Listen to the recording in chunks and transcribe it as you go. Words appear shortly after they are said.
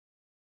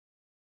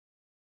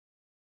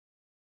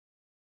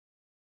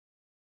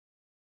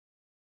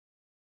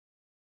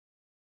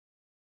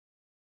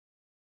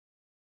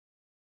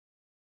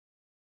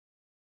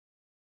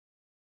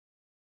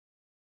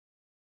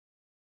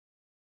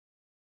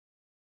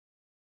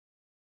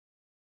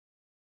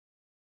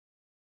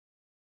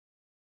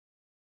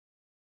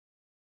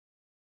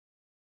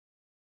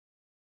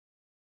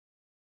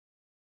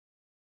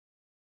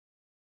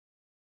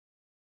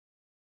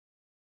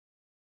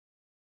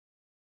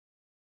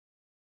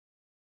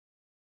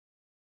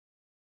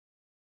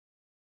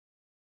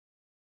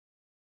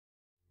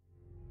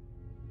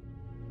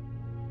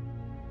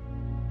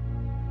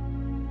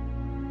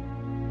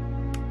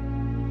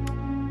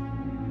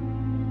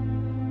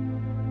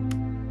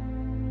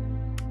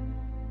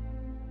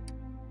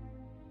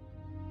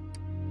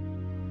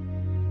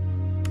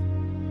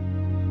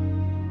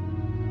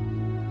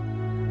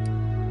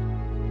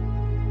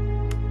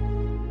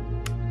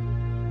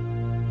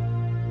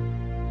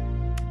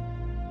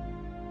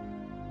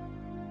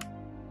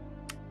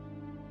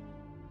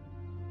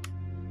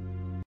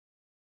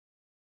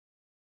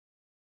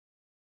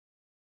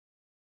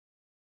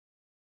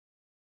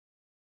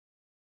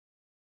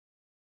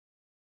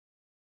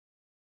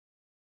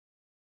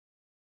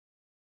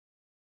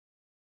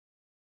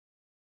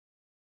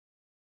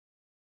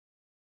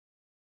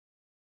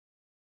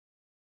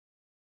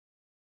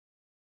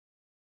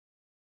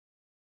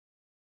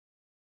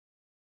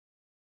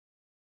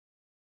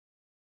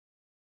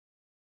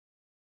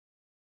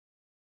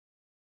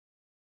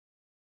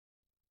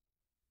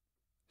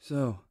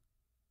So,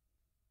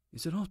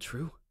 is it all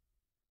true?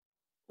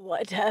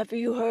 What have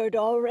you heard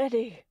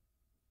already?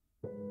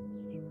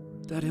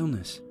 That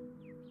illness.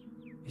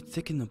 It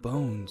thickened the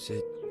bones.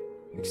 It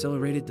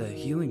accelerated the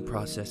healing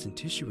process and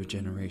tissue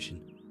regeneration.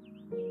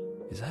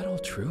 Is that all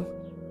true?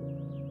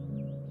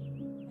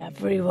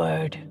 Every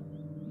word.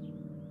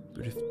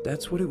 But if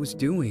that's what it was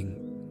doing,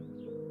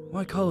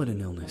 why call it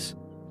an illness?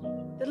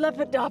 The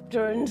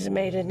Lepidopterans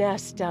made a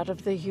nest out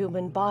of the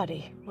human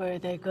body where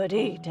they could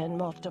eat and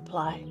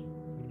multiply.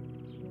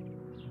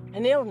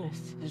 An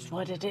illness is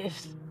what it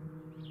is.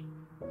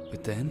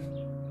 But then,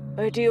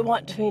 Where do you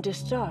want me to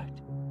start?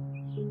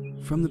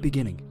 from the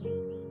beginning.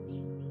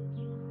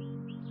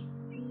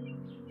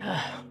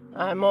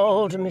 I'm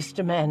old,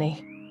 Mr.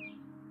 Manny.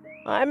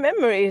 My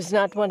memory is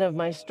not one of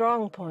my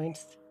strong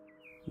points.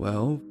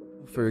 Well,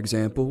 for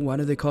example, why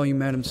do they call you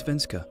Madame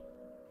Svenska?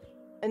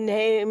 A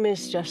name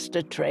is just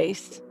a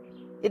trace.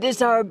 It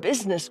is our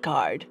business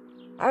card,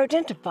 our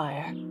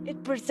identifier.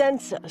 It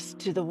presents us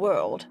to the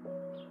world.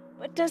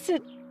 But does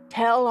it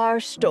tell our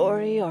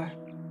story or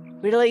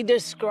really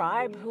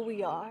describe who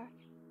we are?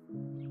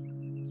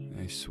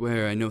 I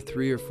swear I know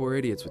 3 or 4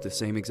 idiots with the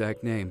same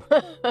exact name.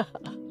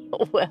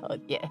 Well,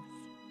 yes.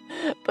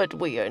 But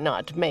we are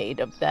not made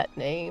of that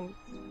name.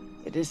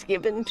 It is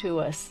given to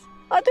us.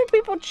 Other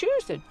people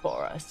choose it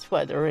for us,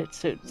 whether it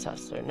suits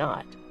us or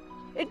not.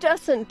 It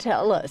doesn't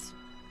tell us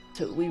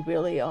who we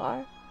really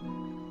are.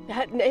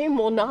 That name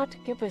will not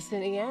give us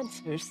any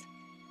answers.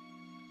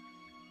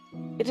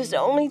 It is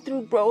only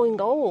through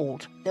growing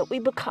old that we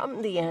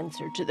become the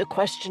answer to the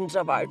questions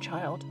of our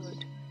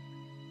childhood.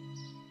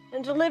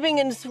 And living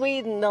in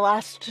Sweden the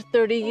last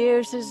 30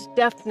 years has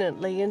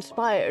definitely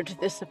inspired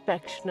this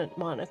affectionate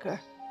moniker.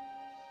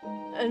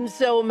 And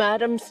so,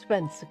 Madam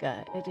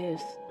Svenska, it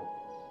is.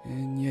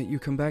 And yet you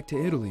come back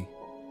to Italy.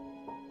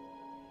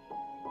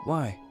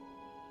 Why?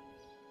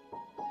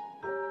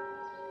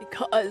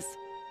 Because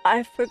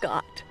I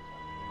forgot.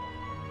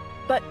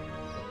 But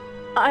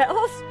I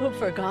also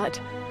forgot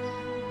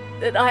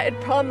that I had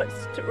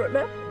promised to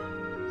remember.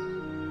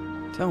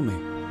 Tell me.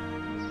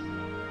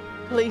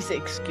 Please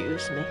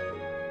excuse me.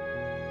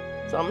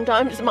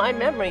 Sometimes my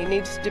memory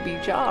needs to be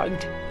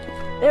jogged.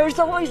 There's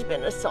always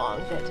been a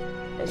song that,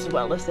 as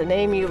well as the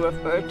name you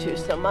refer to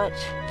so much,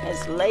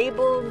 has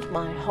labeled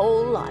my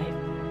whole life,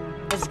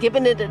 has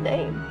given it a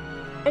name,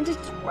 and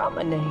it's from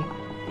a name.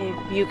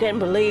 If you can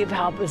believe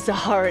how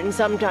bizarre and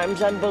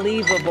sometimes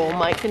unbelievable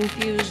my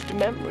confused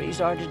memories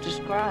are to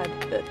describe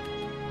that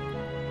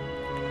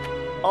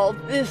all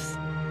this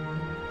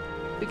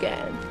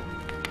began.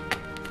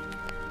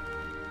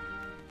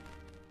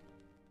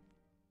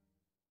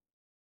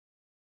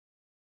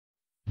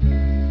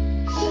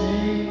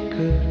 Say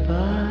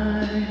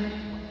goodbye,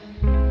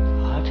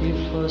 hearty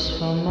frost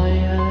from my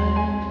eye.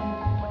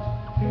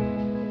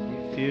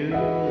 If you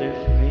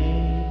leave me,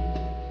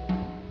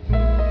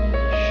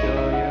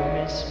 sure you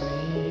miss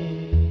me.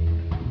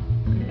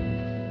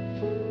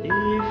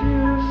 If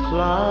you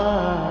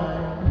fly,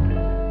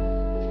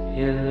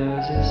 you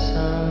lose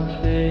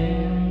something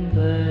in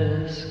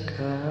the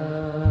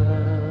sky.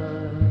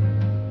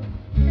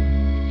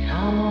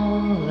 Come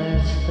on,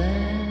 let's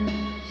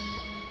dance.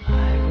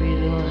 We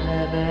don't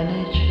have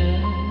any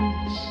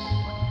chance.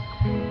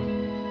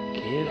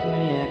 Give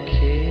me a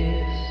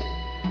kiss,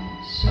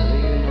 so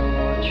you know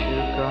what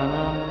you're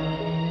gonna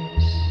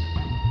miss.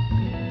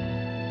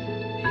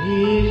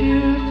 If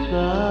you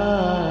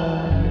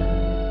fly,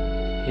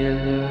 you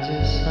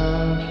lose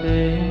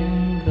something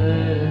in the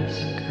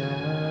sky.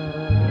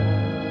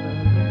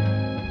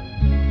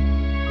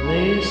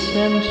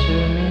 Listen to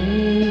me,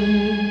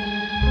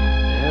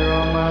 the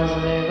romance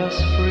leave us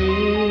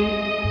free.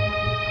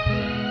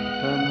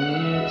 But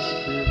needs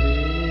to be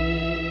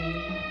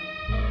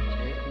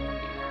taken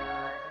care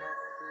of.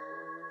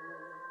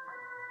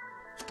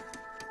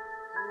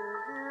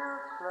 If you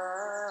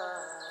fly,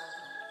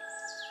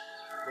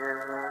 there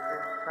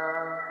is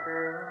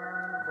something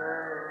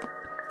there.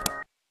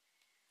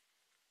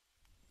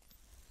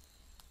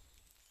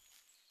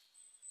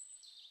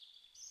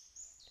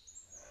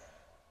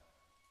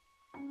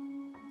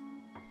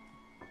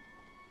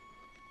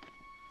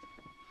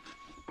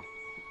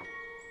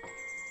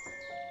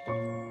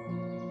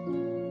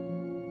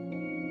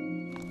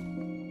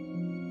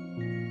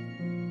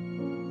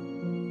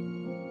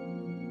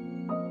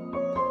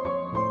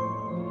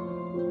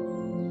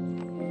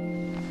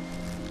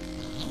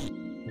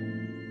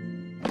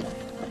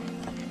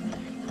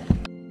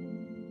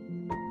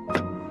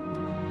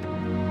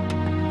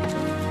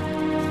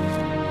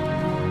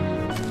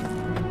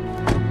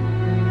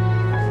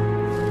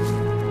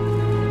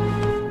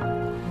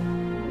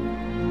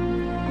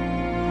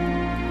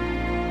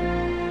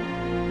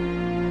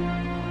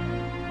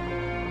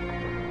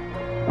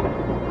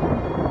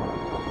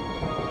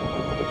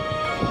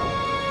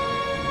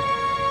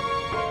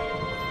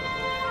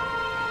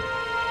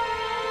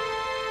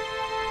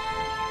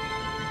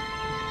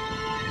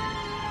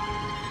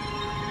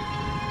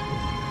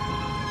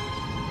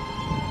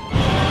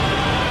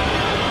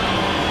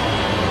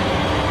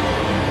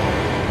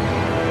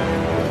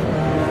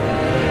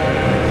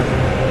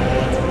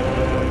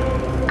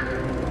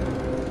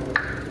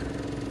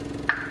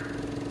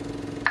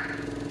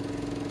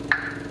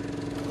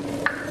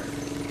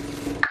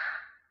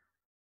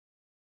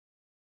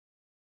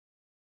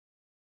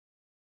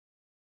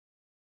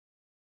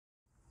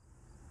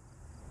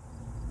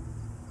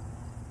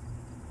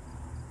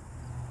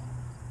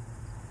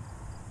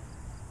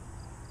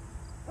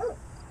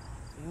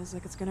 Feels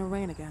like it's gonna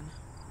rain again.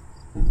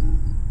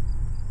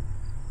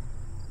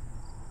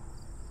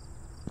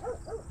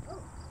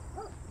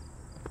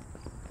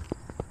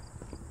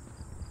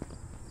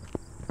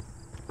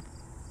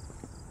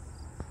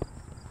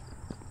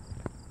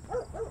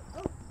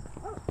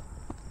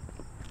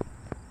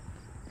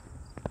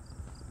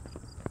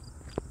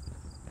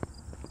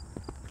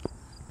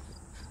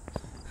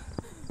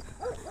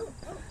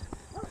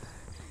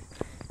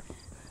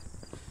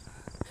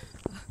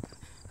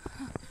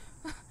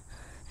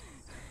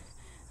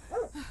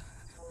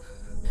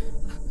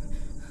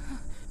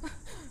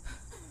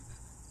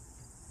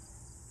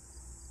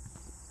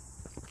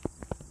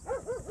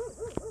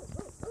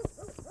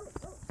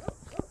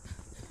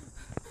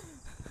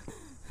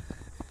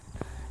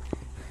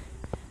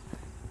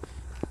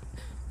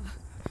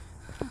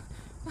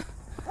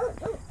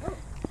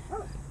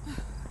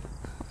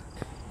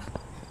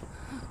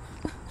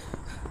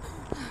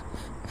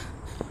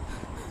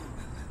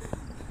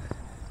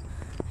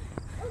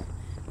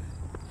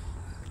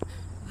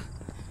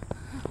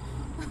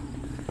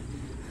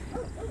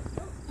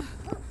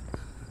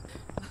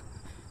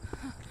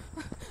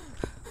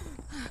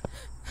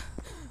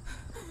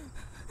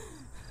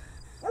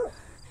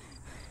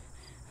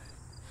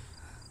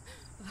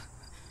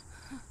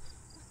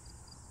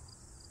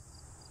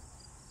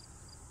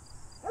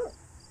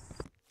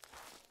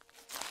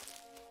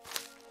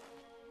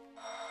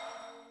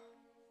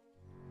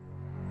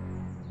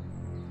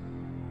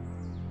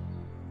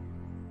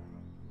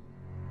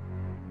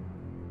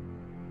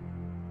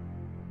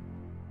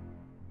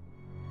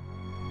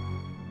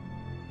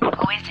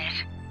 Who is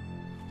it?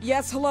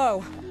 Yes,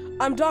 hello.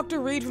 I'm Dr.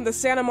 Reed from the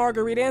Santa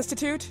Margarita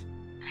Institute.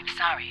 I'm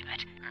sorry, but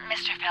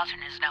Mr. Felton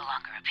is no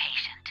longer a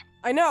patient.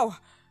 I know.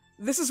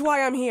 This is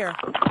why I'm here.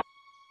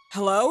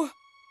 Hello?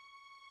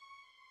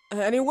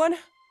 Anyone?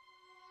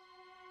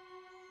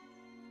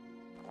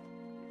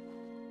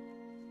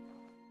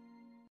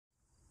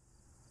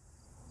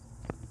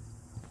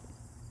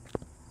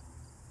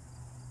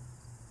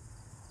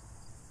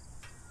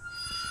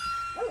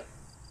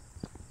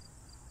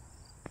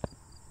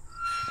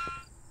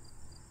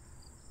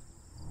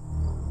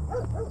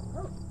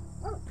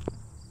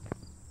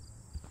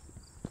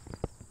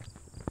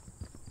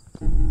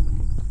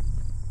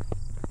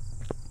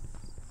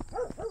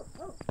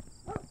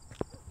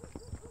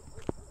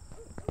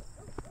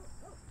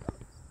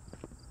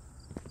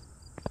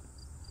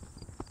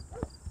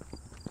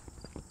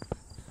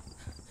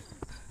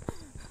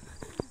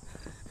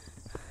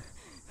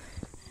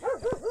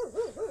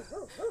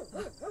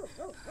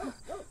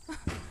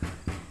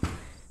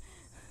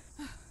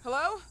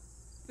 Hello?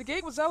 The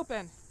gate was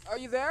open. Are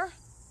you there?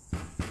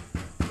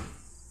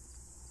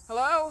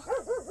 Hello?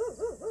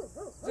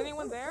 Is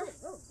anyone there?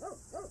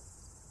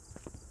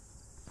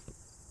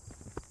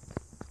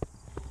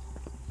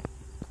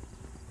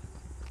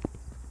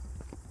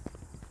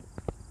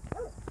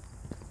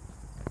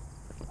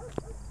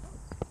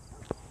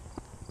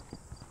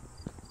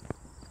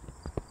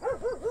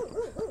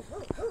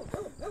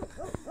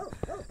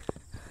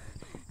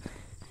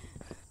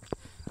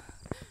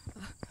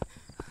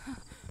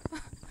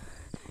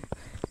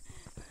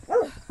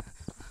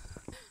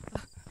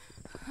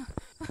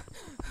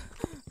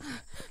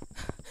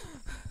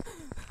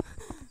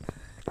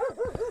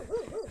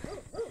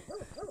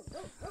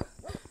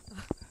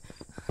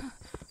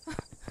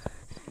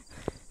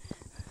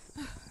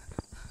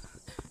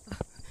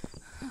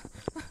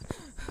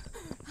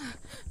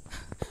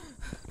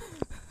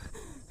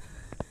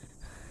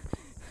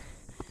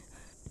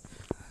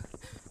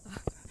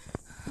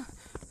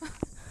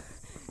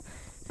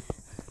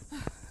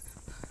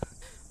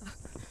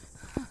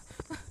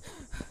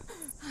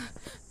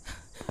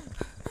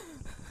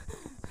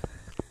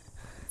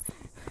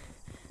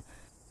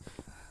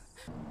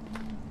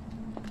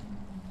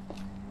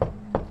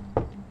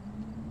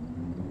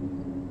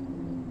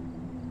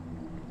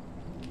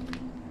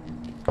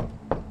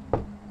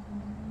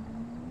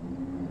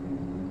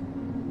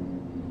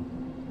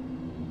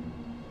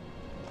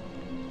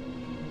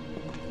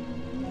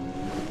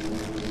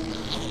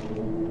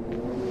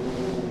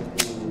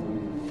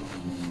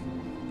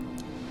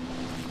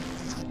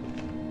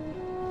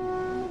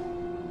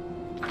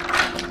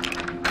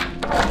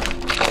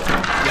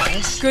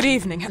 Good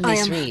evening.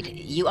 Miss Reed,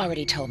 you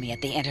already told me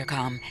at the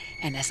intercom,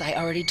 and as I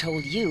already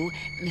told you,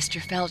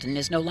 Mr. Felton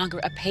is no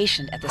longer a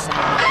patient at the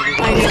Santa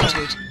Margarita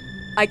Institute.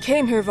 I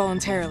came here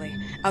voluntarily,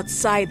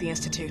 outside the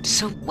Institute.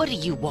 So what do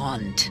you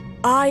want?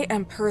 I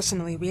am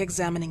personally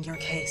re-examining your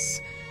case.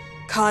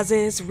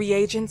 Causes,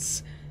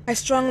 reagents. I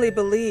strongly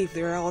believe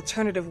there are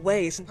alternative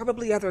ways and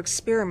probably other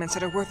experiments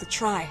that are worth a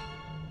try.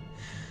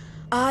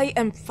 I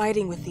am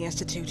fighting with the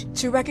Institute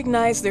to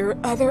recognize there are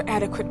other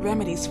adequate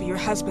remedies for your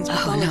husband's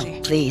pathology. Oh,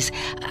 no, please.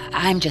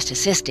 I'm just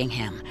assisting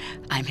him.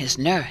 I'm his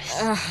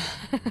nurse.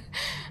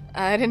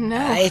 I didn't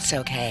know. It's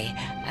okay.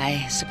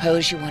 I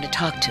suppose you want to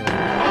talk to him.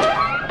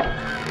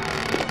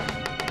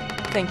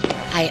 Thank you.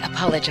 I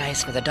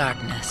apologize for the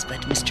darkness, but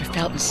Mr.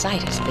 Felton's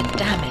sight has been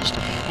damaged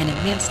and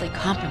immensely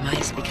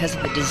compromised because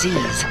of the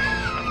disease.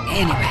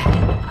 Anyway,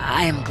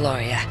 I am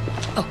Gloria.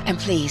 Oh, and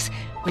please,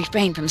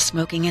 refrain from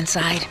smoking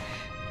inside.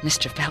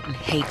 Mr. Felton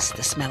hates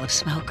the smell of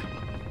smoke.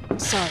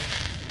 Sorry.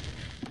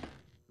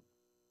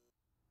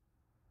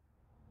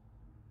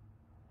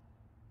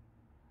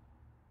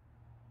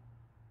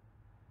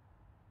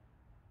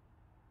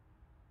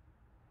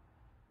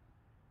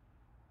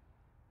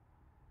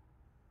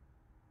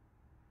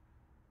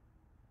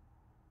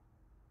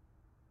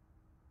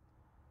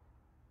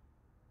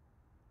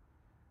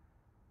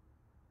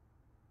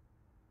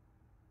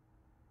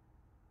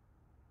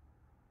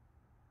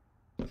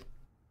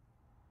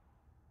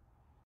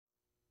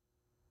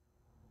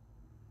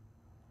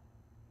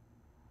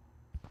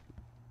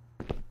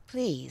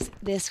 Please,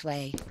 this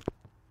way.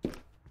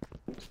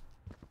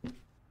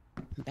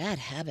 Bad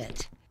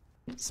habit.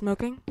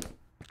 Smoking?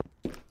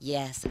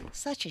 Yes,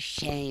 such a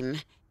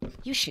shame.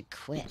 You should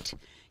quit.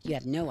 You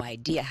have no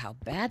idea how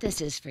bad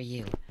this is for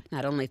you.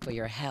 Not only for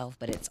your health,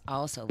 but it's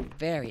also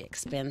very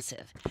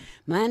expensive.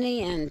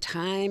 Money and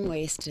time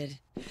wasted.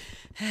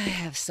 I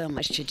have so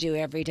much to do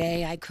every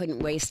day. I couldn't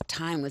waste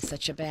time with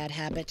such a bad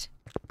habit.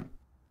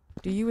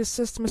 Do you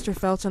assist Mr.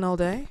 Felton all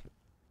day?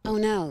 Oh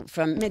no,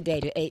 from midday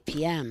to 8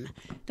 p.m.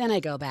 Then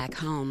I go back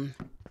home.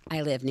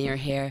 I live near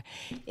here.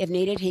 If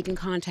needed, he can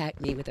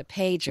contact me with a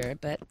pager,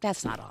 but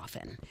that's not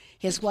often.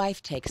 His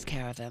wife takes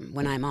care of him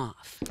when I'm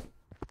off.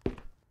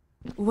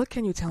 What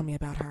can you tell me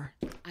about her?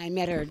 I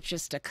met her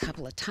just a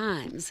couple of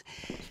times.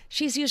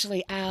 She's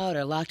usually out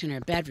or locked in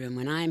her bedroom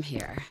when I'm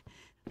here.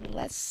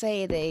 Let's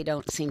say they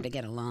don't seem to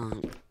get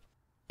along.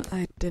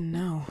 I didn't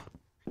know.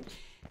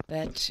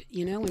 But,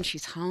 you know, when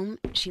she's home,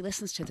 she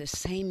listens to the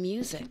same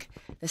music,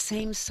 the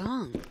same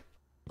song,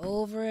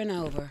 over and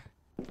over.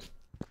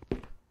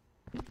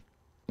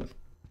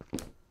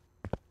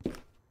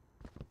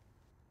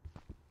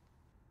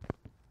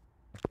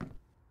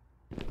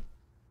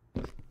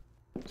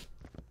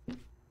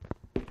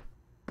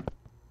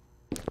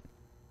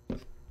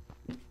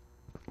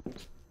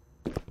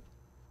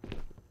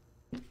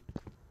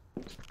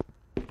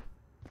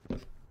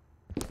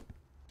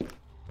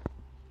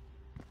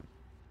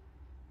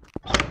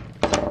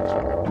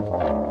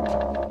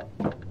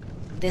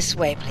 This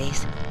way,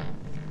 please.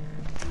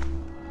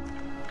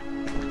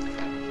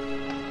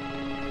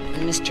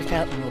 Mr.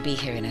 Felton will be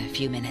here in a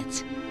few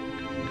minutes.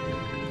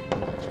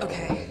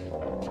 Okay.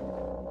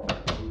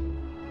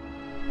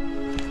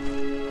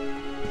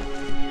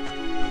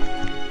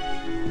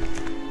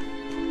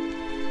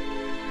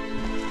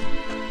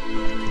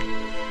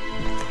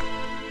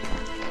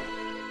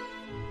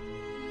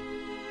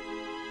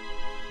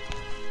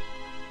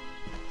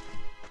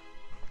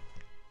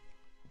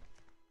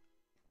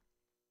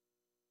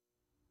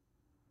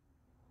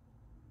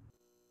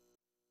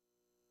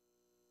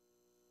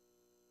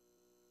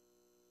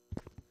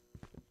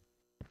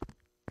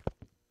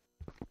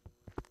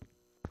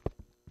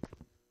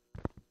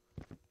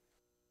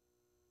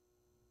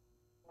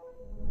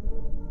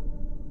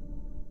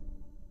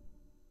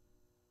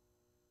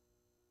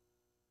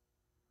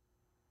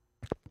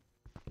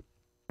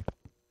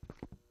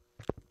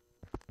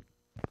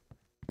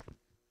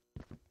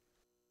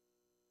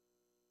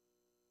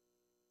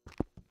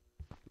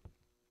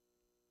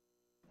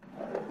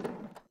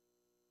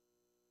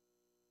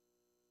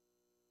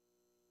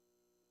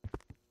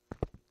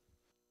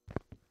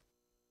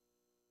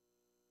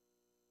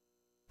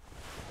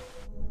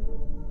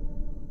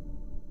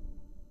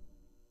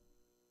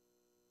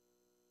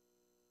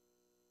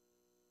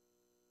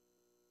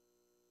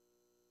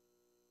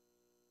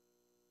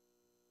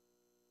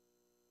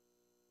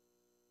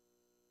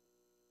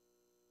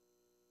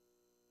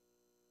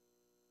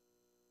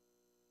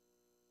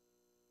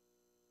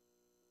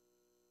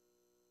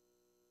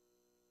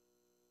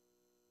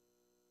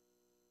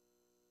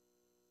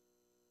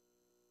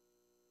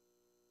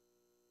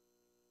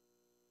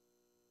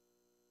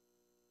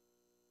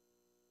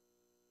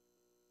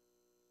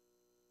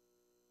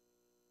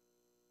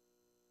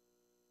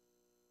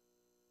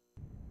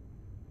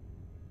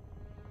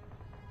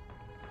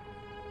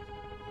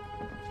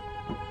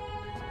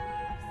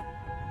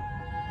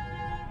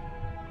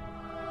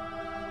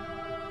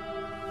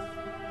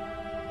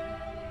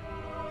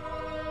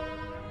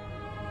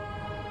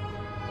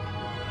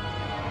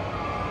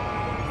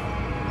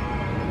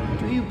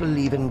 Do you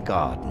believe in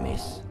God,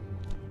 miss?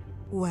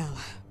 Well,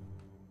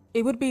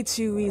 it would be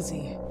too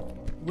easy,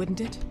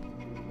 wouldn't it?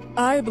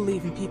 I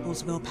believe in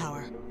people's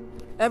willpower.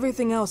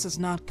 Everything else is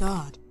not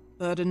God,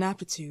 but an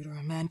aptitude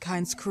or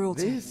mankind's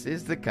cruelty. This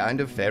is the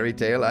kind of fairy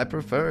tale I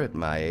prefer at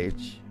my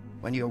age.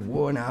 When you're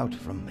worn out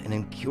from an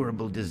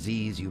incurable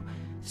disease, you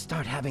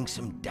start having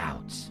some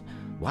doubts.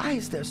 Why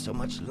is there so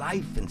much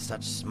life in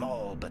such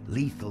small but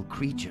lethal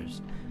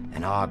creatures?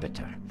 An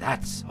arbiter,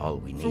 that's all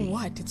we need. For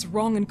what? It's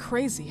wrong and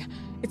crazy.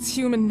 It's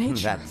human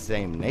nature. That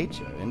same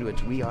nature in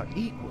which we are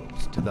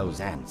equals to those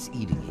ants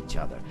eating each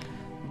other.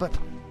 But,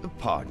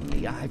 pardon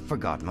me, I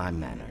forgot my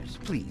manners.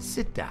 Please,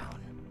 sit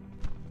down.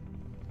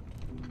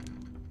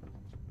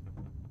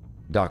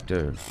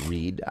 Dr.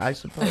 Reed, I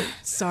suppose?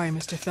 Sorry,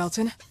 Mr.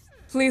 Felton.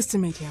 Pleased to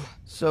meet you.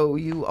 So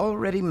you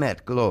already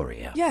met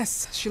Gloria?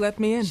 Yes, she let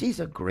me in. She's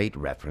a great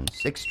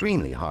reference,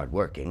 extremely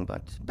hardworking,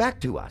 but back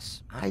to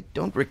us. I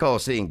don't recall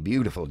seeing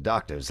beautiful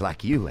doctors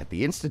like you at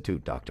the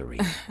Institute, Dr.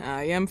 Reed.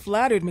 I am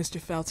flattered, Mr.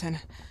 Felton.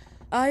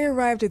 I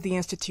arrived at the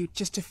Institute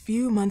just a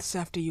few months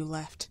after you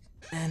left.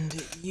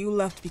 And you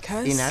left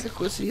because?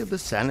 Inadequacy of the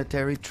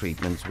sanitary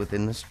treatments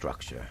within the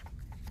structure.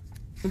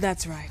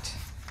 That's right.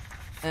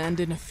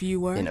 And in a few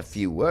words? In a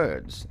few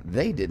words,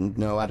 they didn't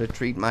know how to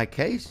treat my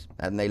case,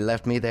 and they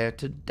left me there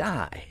to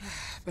die.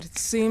 But it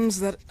seems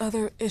that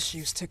other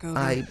issues took over.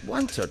 I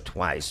once or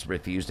twice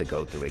refused to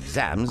go through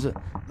exams.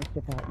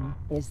 Mr. Felton,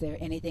 is there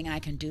anything I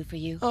can do for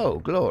you? Oh,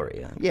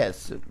 Gloria,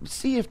 yes.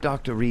 See if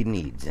Dr. Reed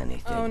needs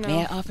anything. Oh, no.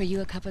 May I offer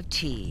you a cup of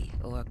tea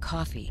or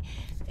coffee?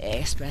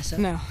 Espresso?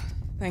 No,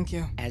 thank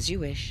you. As you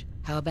wish.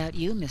 How about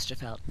you, Mr.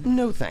 Felton?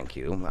 No, thank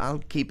you.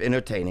 I'll keep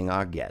entertaining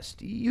our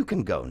guest. You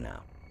can go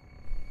now.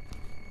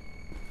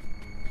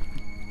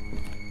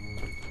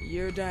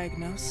 You're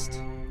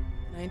diagnosed?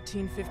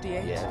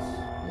 1958?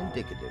 Yes,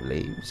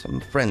 indicatively. Some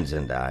friends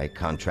and I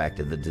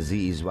contracted the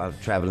disease while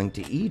traveling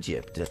to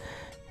Egypt,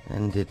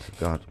 and it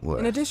got worse.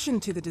 In addition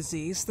to the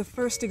disease, the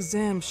first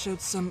exam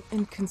showed some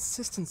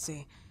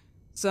inconsistency.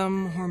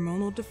 Some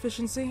hormonal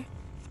deficiency?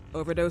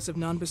 Overdose of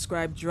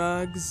non-prescribed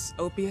drugs,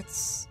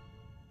 opiates?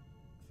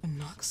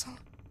 Phenoxyl?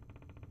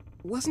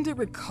 Wasn't it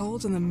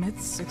recalled in the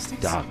mid-60s?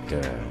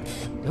 Doctor,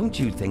 don't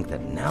you think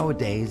that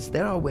nowadays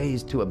there are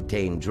ways to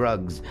obtain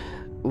drugs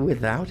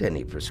without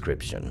any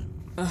prescription?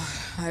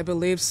 I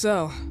believe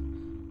so.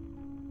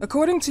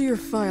 According to your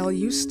file,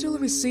 you still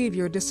receive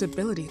your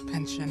disability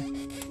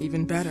pension.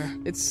 Even better,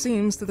 it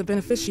seems that the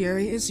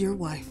beneficiary is your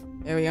wife,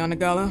 Ariana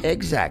Gallo.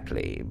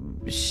 Exactly.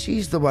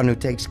 She's the one who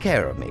takes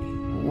care of me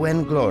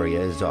when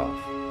Gloria is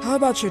off. How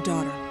about your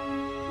daughter?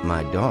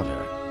 My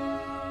daughter,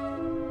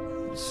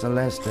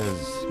 Celeste,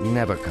 has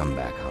never come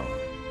back home.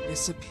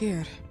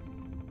 Disappeared.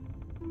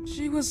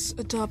 She was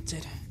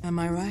adopted, am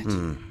I right?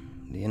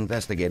 The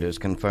investigators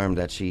confirmed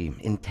that she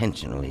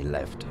intentionally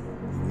left.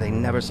 They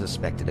never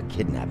suspected a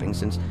kidnapping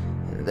since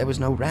there was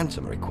no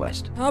ransom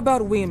request. How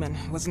about Weeman?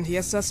 Wasn't he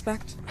a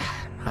suspect?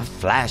 A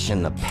flash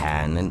in the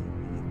pan,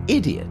 an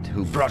idiot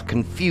who brought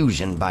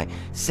confusion by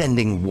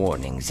sending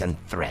warnings and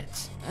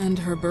threats. And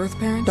her birth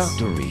parents?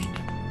 Dr.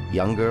 Reed,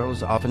 young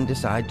girls often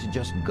decide to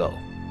just go.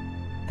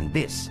 And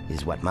this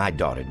is what my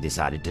daughter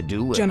decided to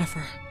do.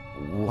 Jennifer.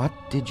 What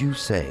did you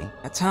say?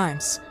 At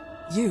times,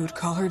 you'd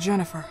call her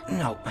Jennifer.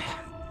 No,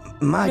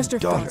 my Mr.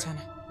 daughter... Felton,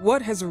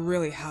 what has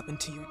really happened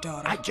to your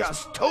daughter? I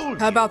just told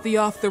How you. about the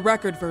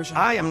off-the-record version?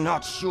 I am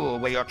not sure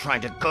where you're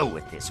trying to go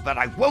with this, but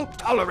I won't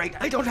tolerate...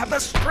 I don't have the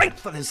strength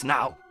for this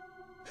now.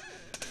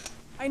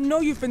 I know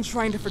you've been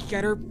trying to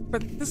forget her,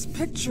 but this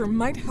picture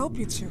might help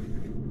you to.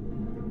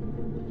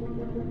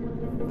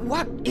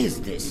 What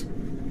is this?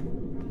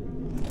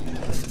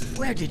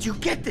 Where did you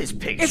get this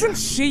picture? Isn't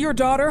she your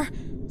daughter?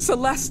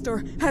 Celeste,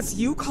 or as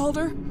you called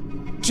her?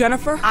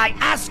 Jennifer? I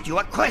asked you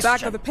a question.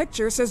 Back of the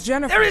picture says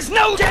Jennifer. There is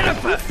no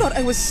Jennifer! Thought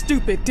I was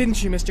stupid,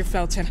 didn't you, Mr.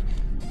 Felton?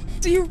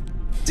 Do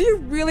you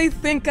really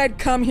think I'd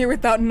come here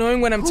without knowing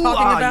what I'm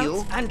talking about? Who are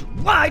you, and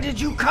why did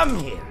you come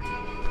here?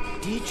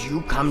 Did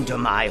you come to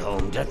my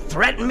home to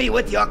threaten me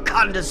with your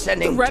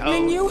condescending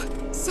Threatening tone?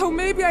 you? So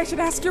maybe I should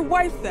ask your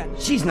wife then.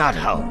 She's not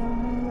home.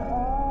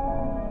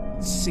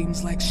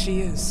 Seems like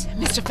she is.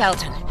 Mr.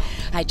 Felton,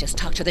 I just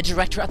talked to the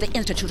director of the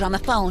Institute on the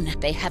phone.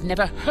 They have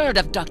never heard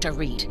of Dr.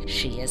 Reed.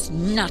 She is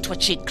not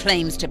what she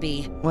claims to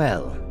be.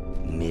 Well,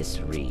 Miss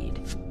Reed,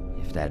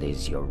 if that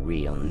is your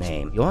real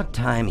name, your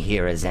time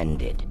here has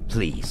ended.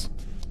 Please,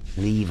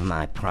 leave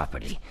my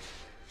property.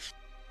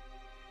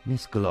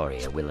 Miss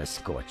Gloria will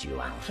escort you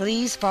out.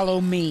 Please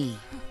follow me.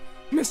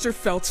 Mr.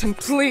 Felton,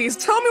 please,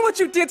 tell me what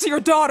you did to your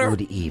daughter!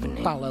 Good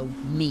evening. Follow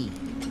me.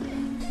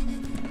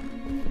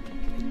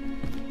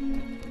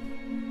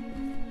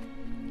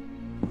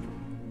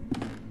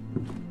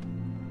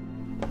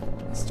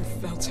 Mr.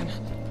 Felton.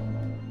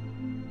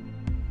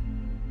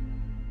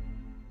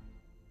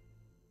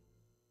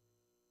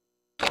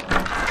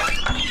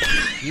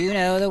 You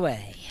know the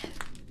way.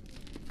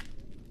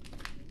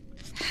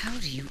 How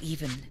do you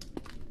even...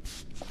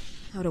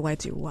 How do I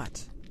do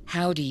what?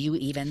 How do you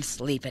even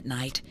sleep at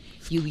night?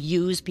 You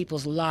use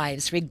people's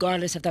lives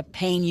regardless of the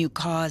pain you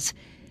cause.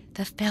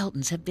 The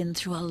Feltons have been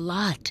through a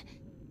lot.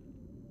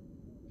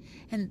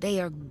 And they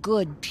are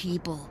good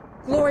people.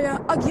 Gloria,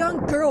 a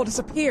young girl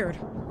disappeared.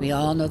 We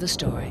all know the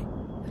story,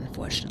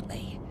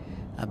 unfortunately.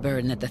 A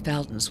burden that the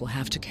Feltons will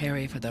have to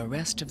carry for the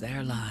rest of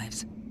their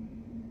lives.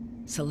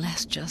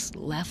 Celeste just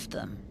left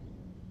them.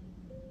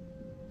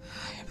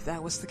 If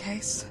that was the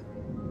case,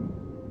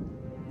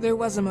 there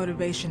was a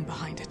motivation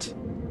behind it.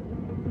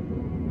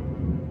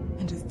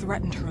 And it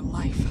threatened her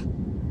life.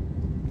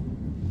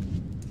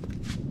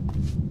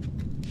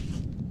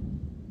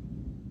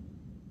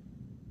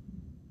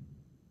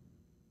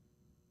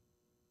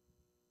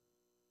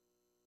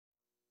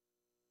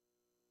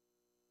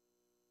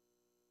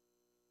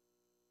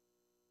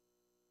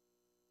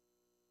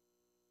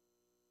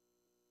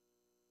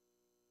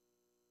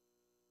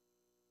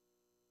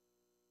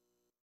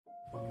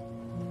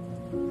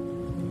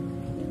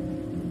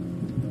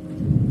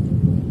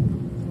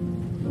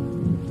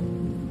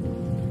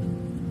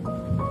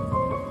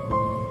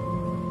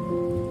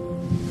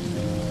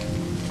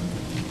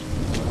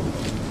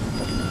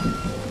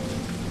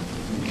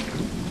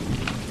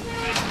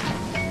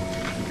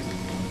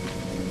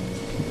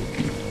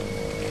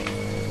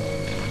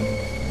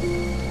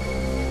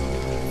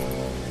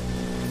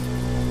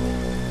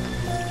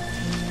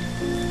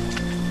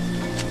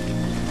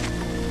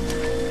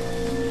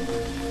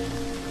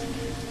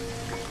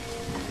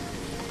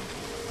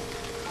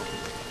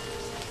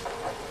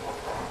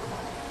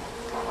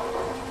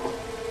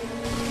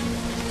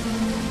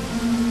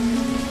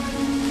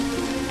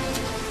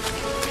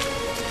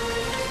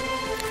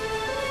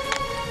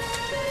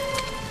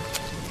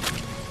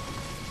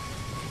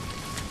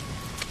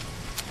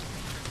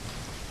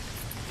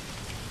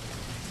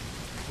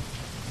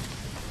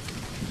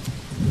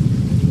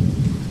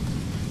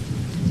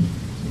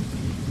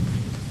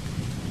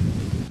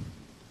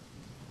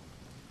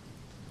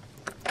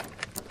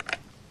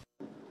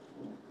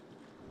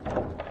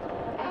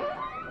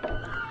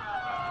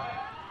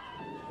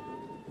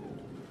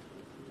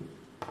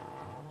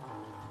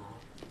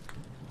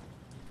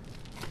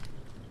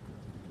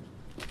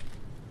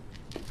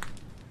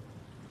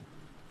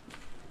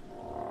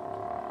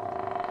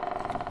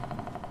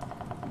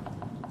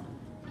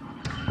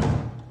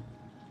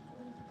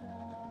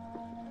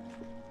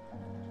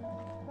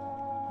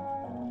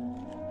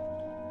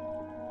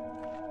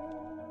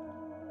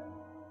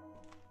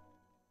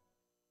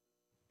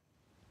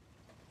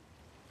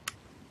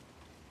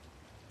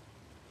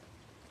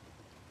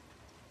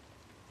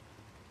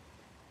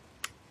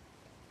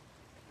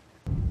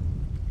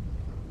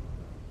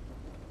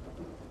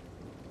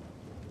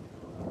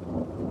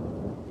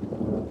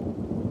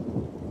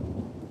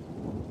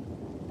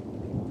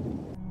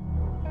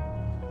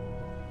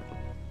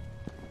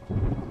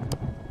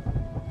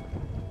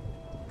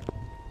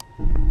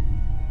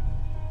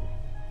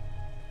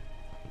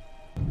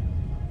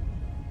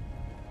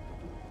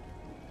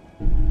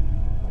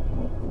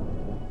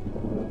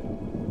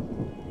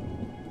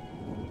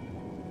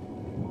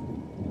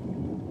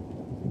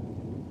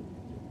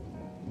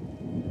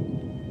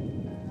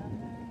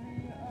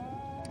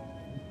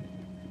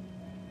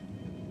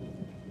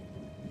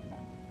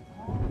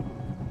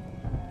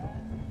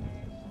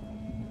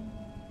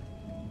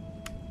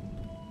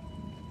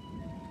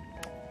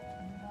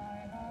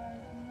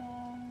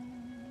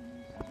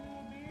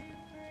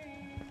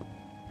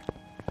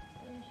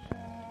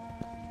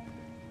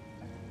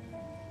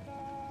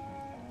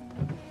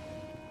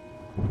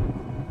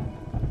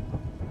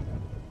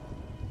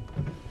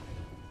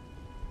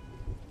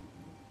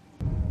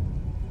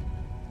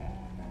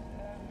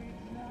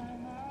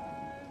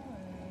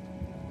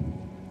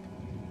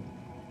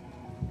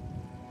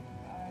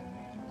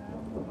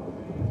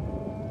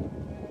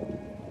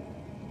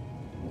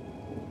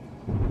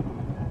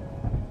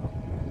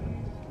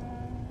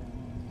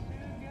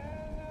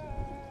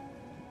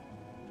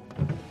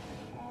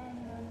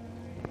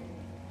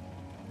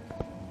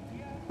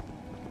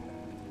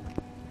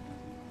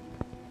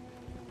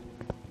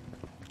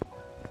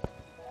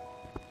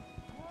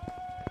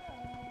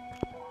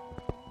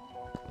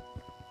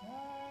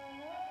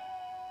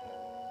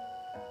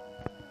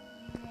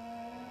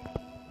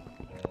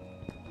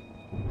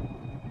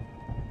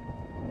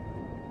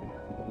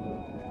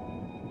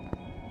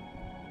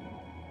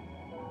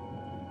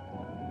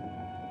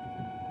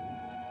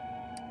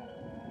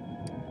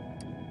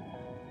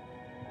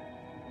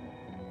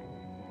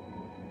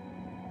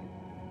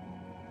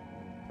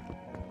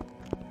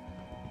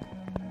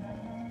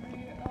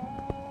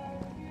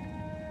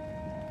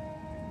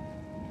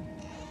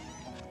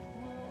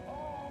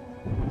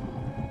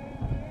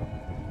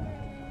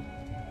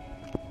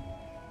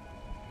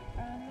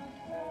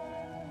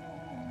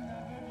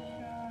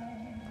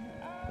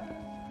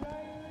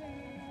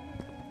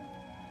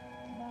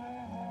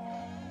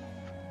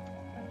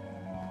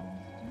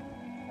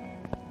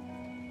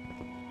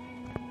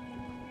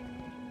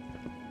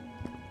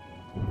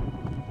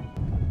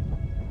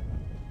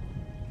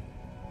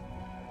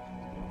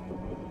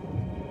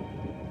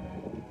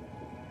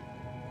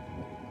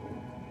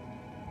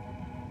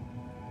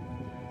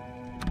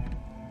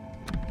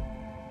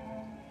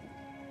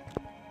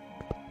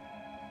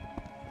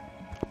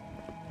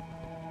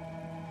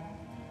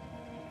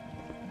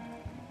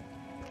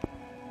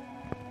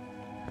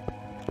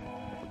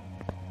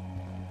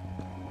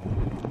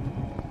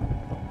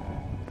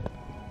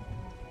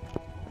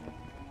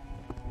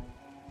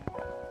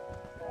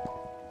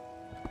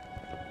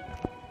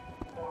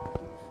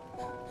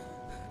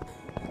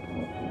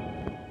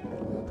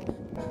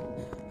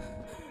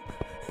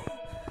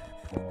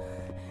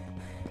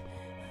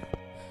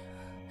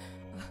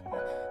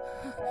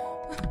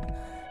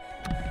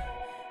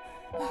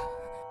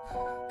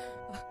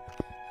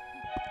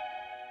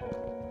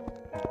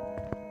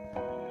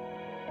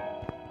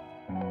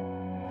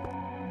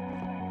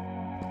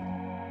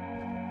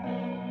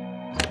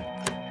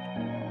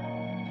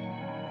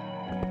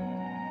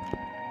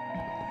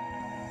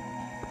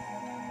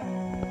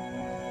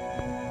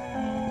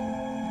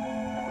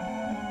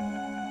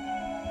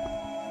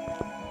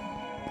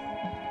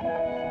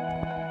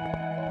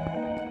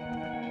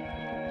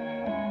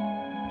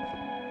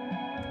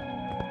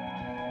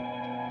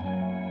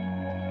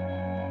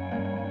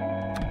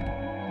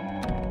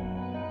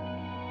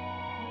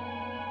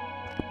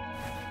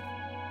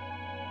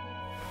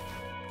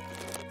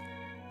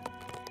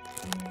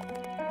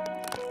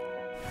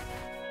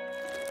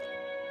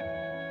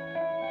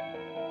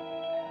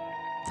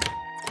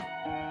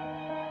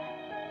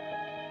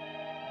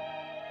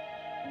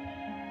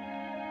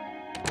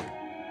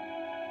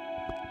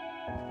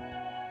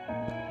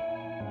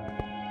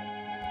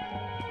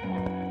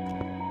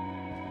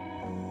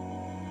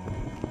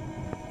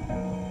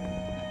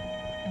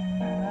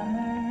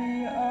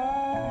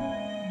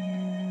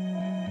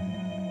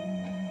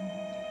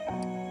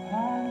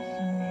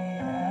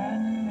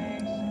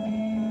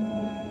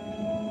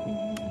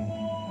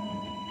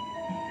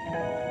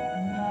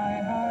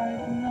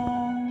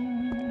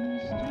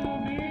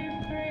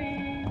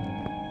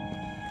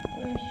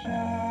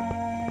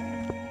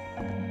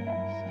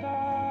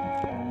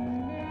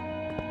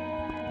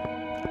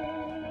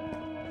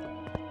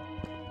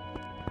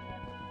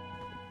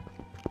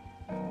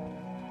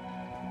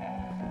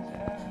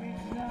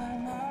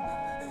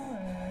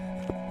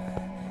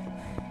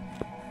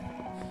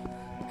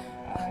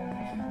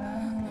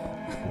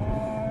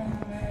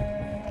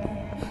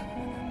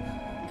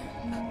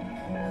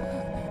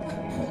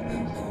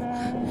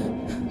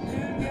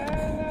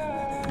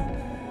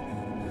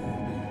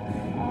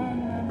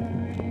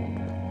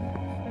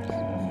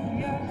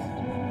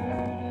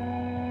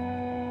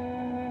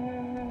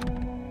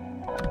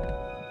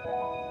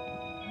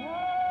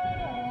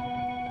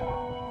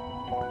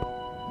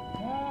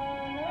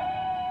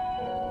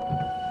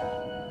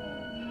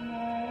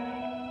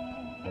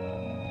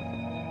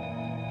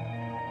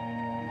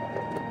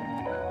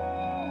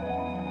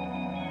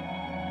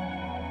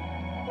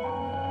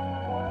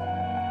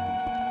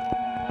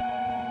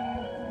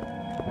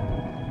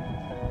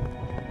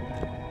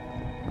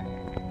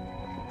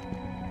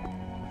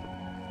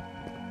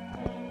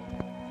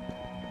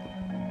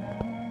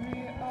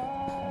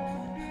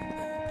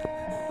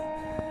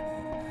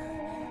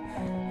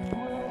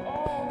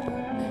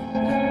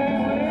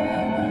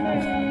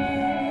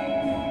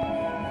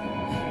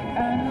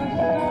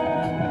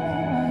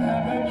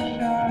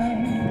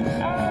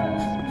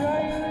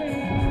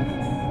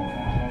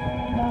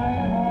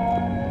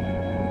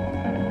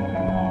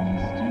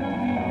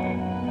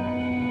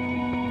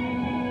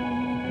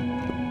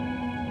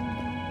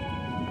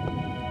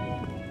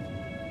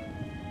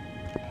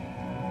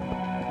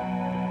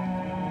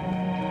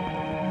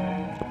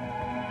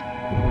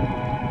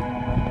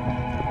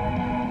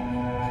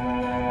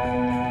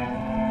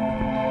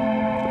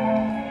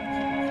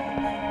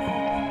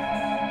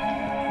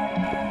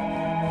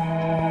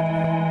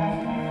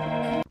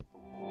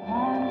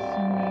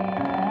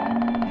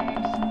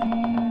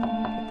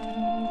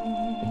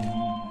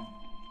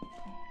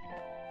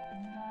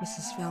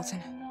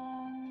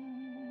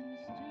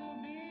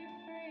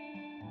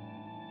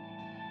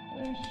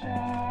 Are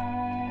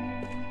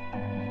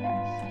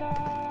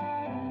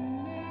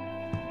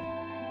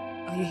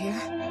you here?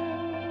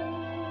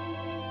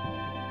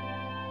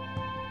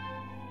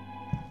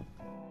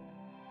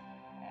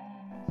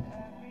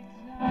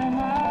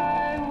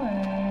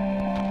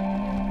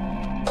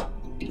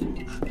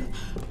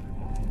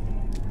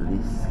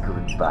 This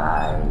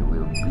goodbye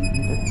will be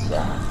the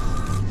chance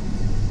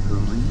to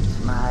reach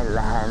my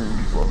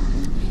land for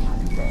me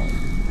and then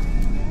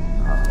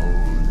a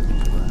whole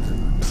new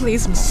world.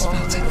 Please, Mrs.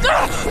 Felton.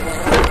 God.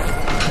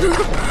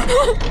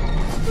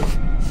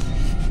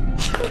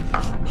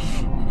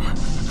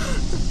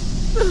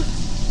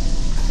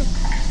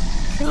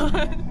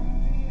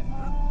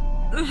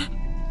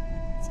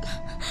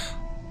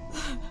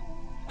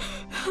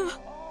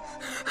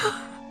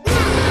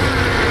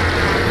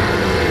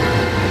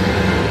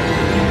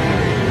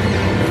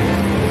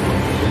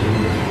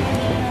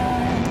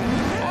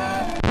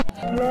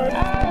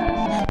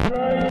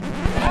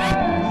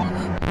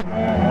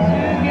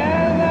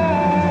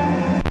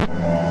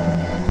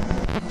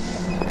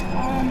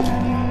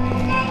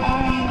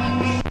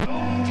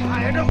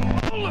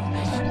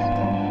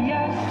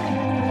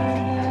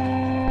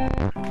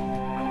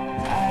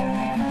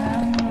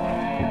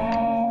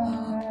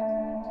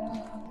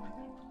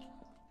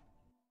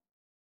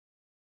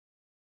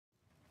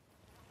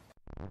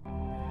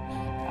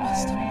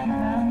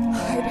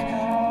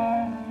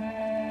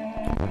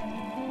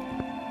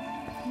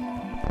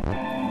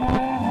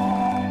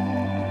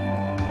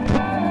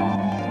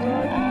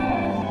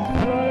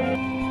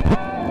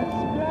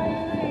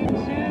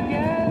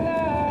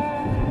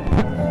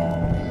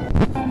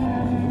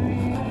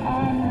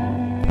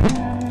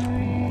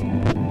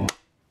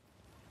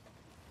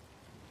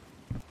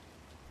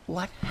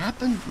 What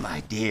happened,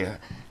 my dear?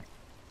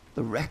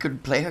 The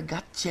record player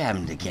got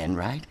jammed again,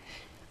 right?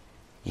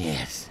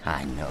 Yes,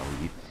 I know.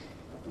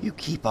 You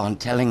keep on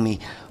telling me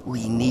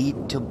we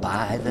need to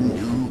buy the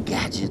new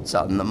gadgets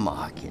on the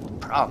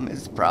market.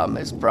 Promise,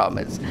 promise,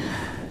 promise.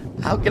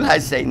 How can I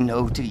say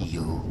no to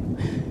you?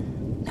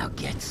 Now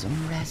get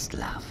some rest,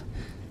 love.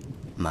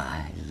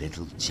 My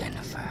little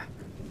Jennifer.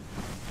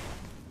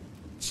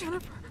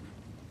 Jennifer.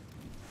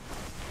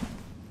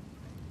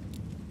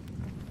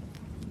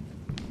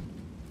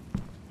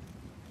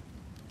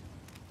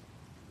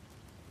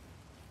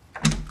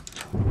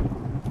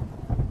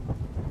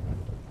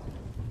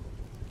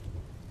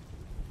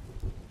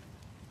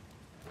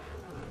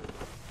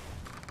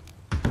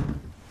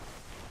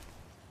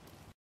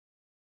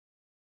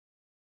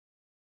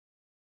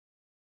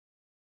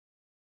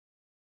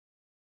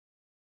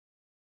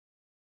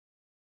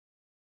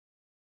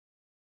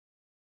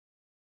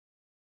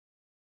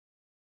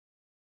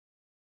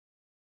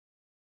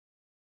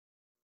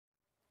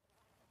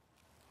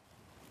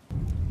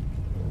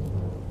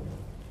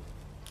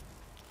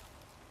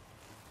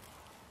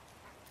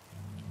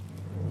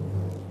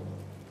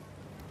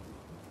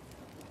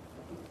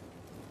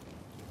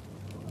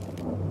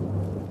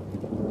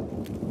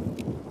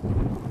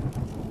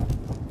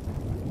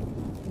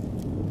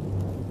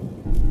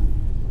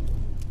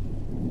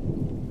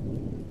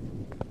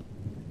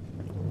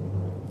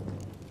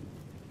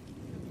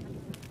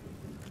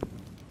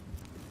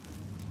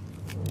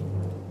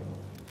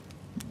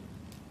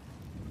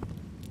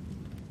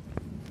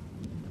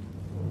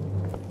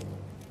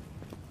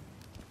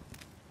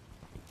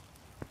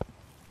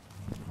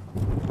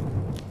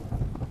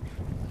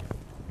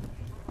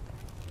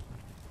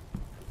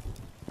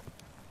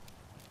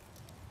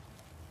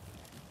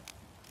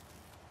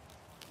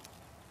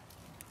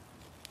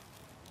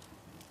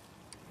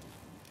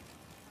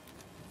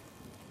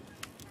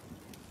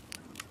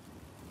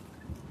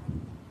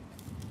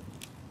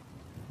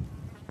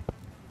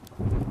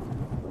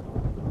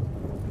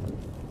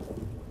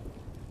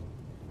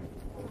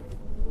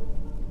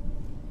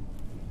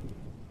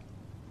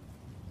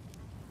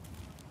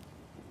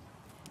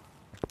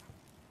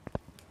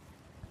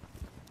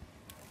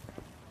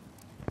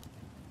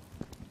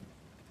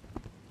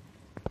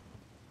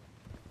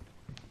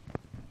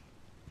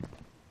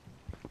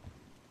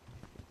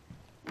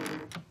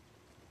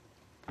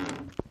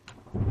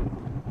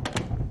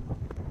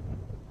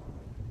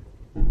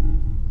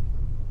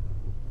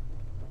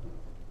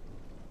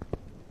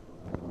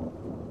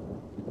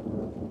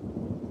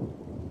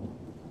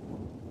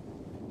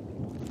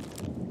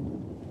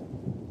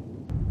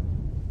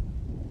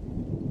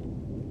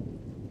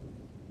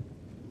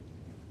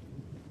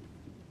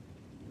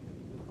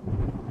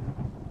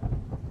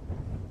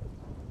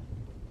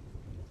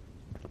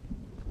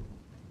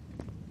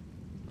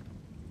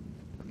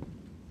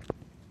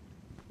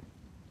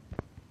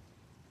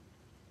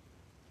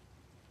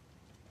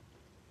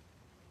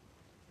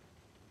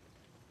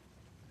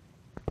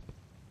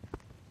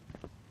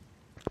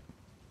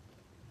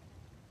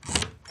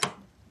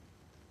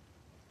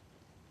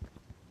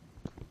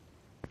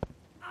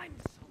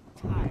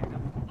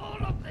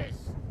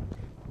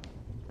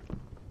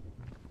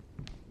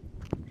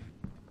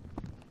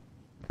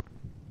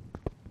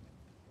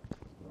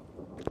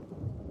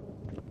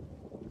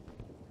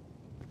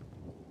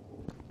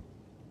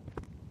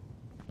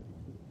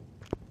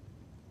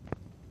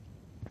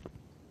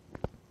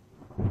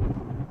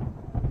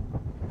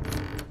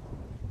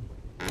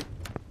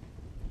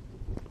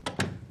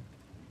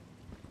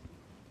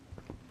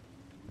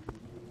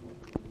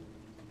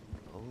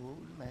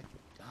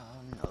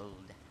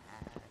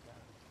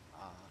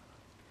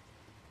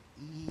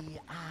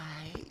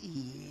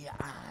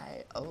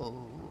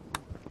 E-I-O.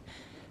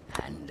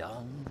 And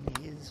on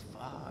his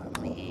farm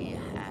he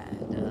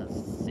had a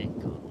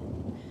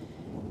sickle.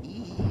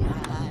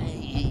 E-I-E-I-O.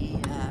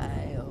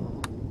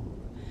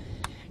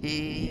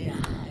 E-I-O.